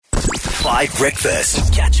5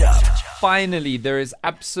 Breakfast. Catch up. Finally, there is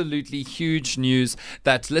absolutely huge news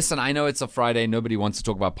that, listen, I know it's a Friday, nobody wants to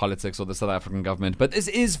talk about politics or the South African government, but this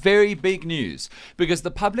is very big news because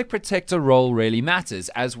the public protector role really matters,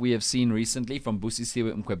 as we have seen recently from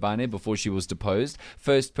Busisiwe Mkhwebane before she was deposed,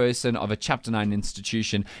 first person of a Chapter 9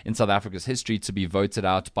 institution in South Africa's history to be voted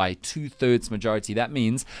out by 2/3 majority. That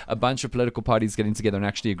means a bunch of political parties getting together and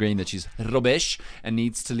actually agreeing that she's rubbish and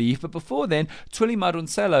needs to leave. But before then, Thuli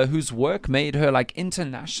Madonsela, whose work made her like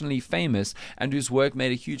internationally famous, and whose work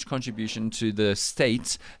made a huge contribution to the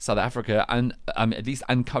state, South Africa, and at least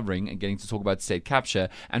uncovering and getting to talk about state capture.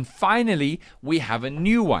 And finally, we have a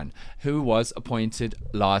new one who was appointed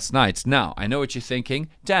last night. Now, I know what you're thinking.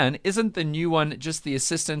 Dan, isn't the new one just the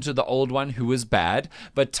assistant to the old one who was bad?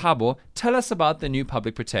 But Thabo, tell us about the new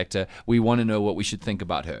public protector. We want to know what we should think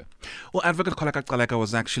about her. Well, Advocate Kholeka Gcaleka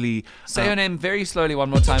was actually... Say her name very slowly one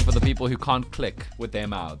more time for the people who can't click with their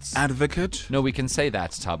mouths. Advocate No, we can say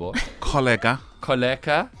that, Thabo. Kholeka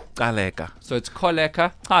Kholeka. Gcaleka. So it's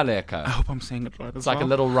Kholeka Gcaleka. I hope I'm saying it right. It's like a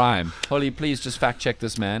little rhyme. Holly, please just fact check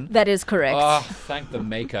this man. That is correct. Oh, thank the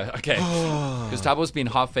maker. Okay. Because Tabo's been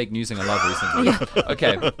half fake newsing a lot recently.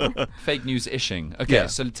 Okay. Fake news-ishing. Okay, Yeah.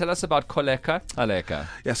 so tell us about Kholeka Gcaleka.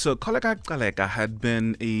 Yeah, so Kholeka Gcaleka had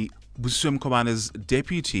been a Busisiwe Mkhwebane's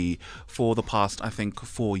deputy for the past, I think,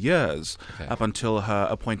 4 years, Okay. up until her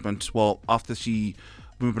appointment. Well, after she...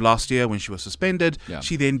 Remember last year when she was suspended, Yeah.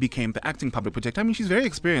 she then became the acting public protector. I mean, she's very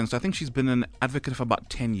experienced. I think she's been an advocate for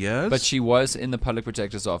about 10 years. But she was in the public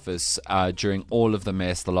protector's office during all of the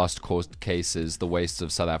mess, the lost court cases, the waste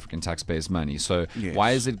of South African taxpayers' money. So Yes.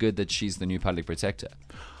 why is it good that she's the new public protector?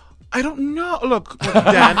 I don't know. Look,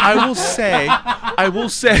 Dan, I will say, I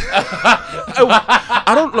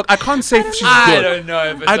don't look. I can't say if she's good. I don't know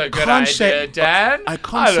if it's I a good can't idea, say- Dan. I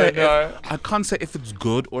can't say don't know. I can't say if it's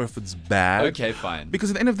good or if it's bad. Okay, fine.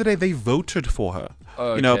 Because at the end of the day, they voted for her.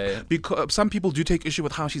 You know, Okay. because some people do take issue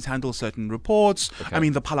with how she's handled certain reports. Okay. I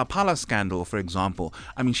mean, the Phala scandal, for example.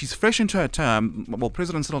 I mean, she's fresh into her term. Well,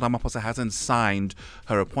 President Cyril Ramaphosa hasn't signed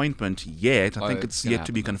her appointment yet. I think it's it's gonna yet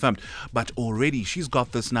to be happen. confirmed. But already she's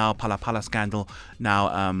got this now Phala scandal now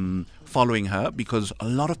following her, because a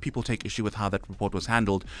lot of people take issue with how that report was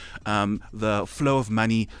handled. The flow of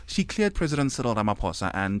money. She cleared President Cyril Ramaphosa,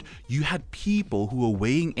 and you had people who were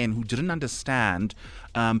weighing in who didn't understand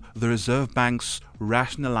the Reserve Bank's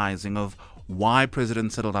rationalizing of why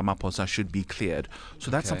President Cyril Ramaphosa should be cleared.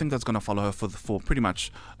 So that's Okay. something that's going to follow her for pretty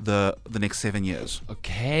much the next 7 years.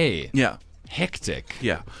 Okay. Yeah, Hectic.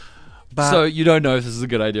 yeah. But So you don't know if this is a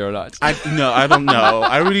good idea or not? I don't know.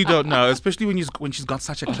 I really don't know, especially when she's got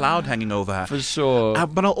such a cloud hanging over her. For sure.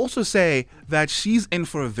 But I'll also say that she's in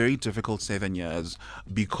for a very difficult 7 years,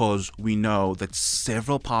 because we know that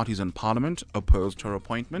several parties in Parliament opposed her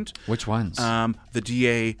appointment. Which ones? The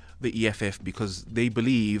DA, the EFF, because they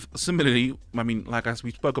believe, similarly, I mean, like as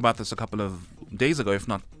we spoke about this a couple of days ago, if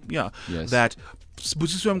not, yeah, Yes. that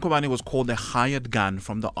Busisiwe Mkhwebane was called a hired gun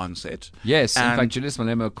from the onset. Yes, in And- fact, Julius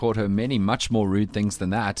Malema called her many much more rude things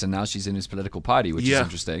than that, and now she's in his political party, which is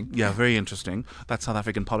interesting. Yeah, very interesting. That's South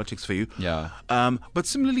African politics for you. Yeah. But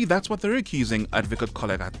similarly, that's what they're accusing Advocate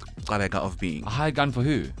Kholeka Gcaleka of being. A high gun for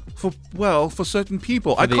who? For certain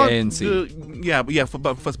people. For the ANC.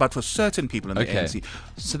 But for certain people in the Okay. ANC.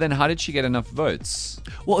 So then how did she get enough votes?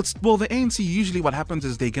 Well, the ANC, usually what happens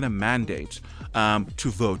is they get a mandate to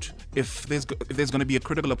vote if there's going to be a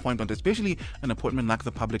critical appointment, especially an appointment like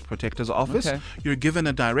the Public Protector's Office. Okay. You're given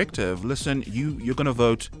a directive. Listen, you're going to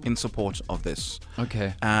vote in support of this.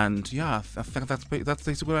 Okay. And yeah, I think that's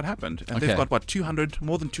basically what happened. And Okay. they've got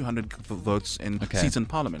more than 200 votes in Okay. seats in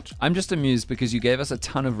Parliament. I'm just amused because you gave us a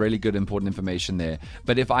ton of really good, important information there.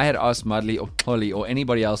 But if I had asked Madly or Holly or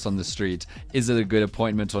anybody else on the street, is it a good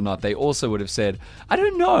appointment or not, they also would have said, I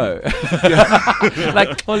don't know.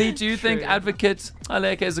 Like, Holly, do you think Advocate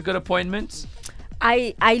Gcaleka is a good appointment?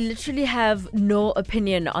 I literally have no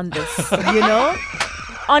opinion on this, you know?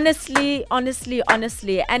 Honestly.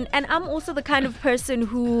 And I'm also the kind of person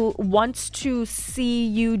who wants to see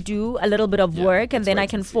you do a little bit of work, and then I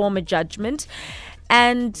can form a judgment.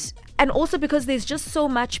 And also because there's just so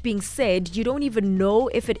much being said, you don't even know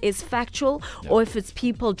if it is factual or if it's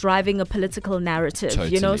people driving a political narrative,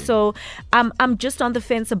 you know? Totally. So I'm just on the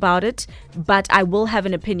fence about it, but I will have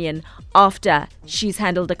an opinion after she's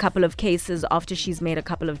handled a couple of cases, after she's made a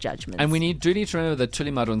couple of judgments. And we do need to remember that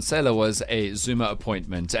Thuli Madonsela was a Zuma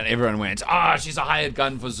appointment, and everyone went, she's a hired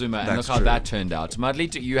gun for Zuma. And That's look how true. that turned out. Madly,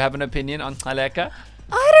 do you have an opinion on Gcaleka?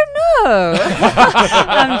 I don't know.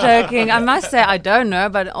 I'm joking. I must say I don't know,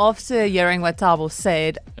 but after hearing what Thabo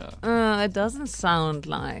said, it doesn't sound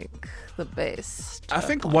like the best. I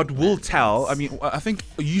think what will tell, I mean, I think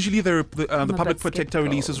usually the public protector skeptical.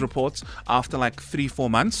 releases reports after like 3-4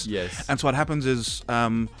 months. Yes. And so what happens is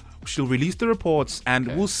she'll release the reports and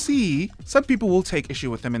we'll see, some people will take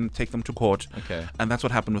issue with them and take them to court. Okay. And that's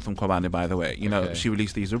what happened with Mkhwebane, by the way. You know, Okay. she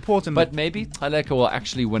released these reports. And But maybe Xoleka will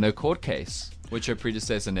actually win a court case, which her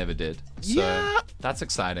predecessor never did. So Yeah. that's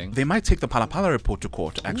exciting. they might take the Phala Phala report to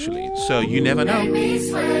court, actually. So you never know.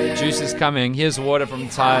 Juice is coming. Here's water from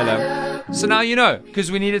Tyler. So now you know,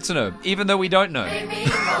 because we needed to know, even though we don't know.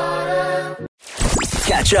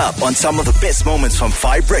 Catch up on some of the best moments from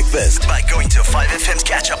 5 Breakfast by going to 5FM's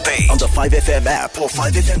catch-up page on the 5FM app or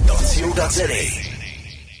 5FM.co.za.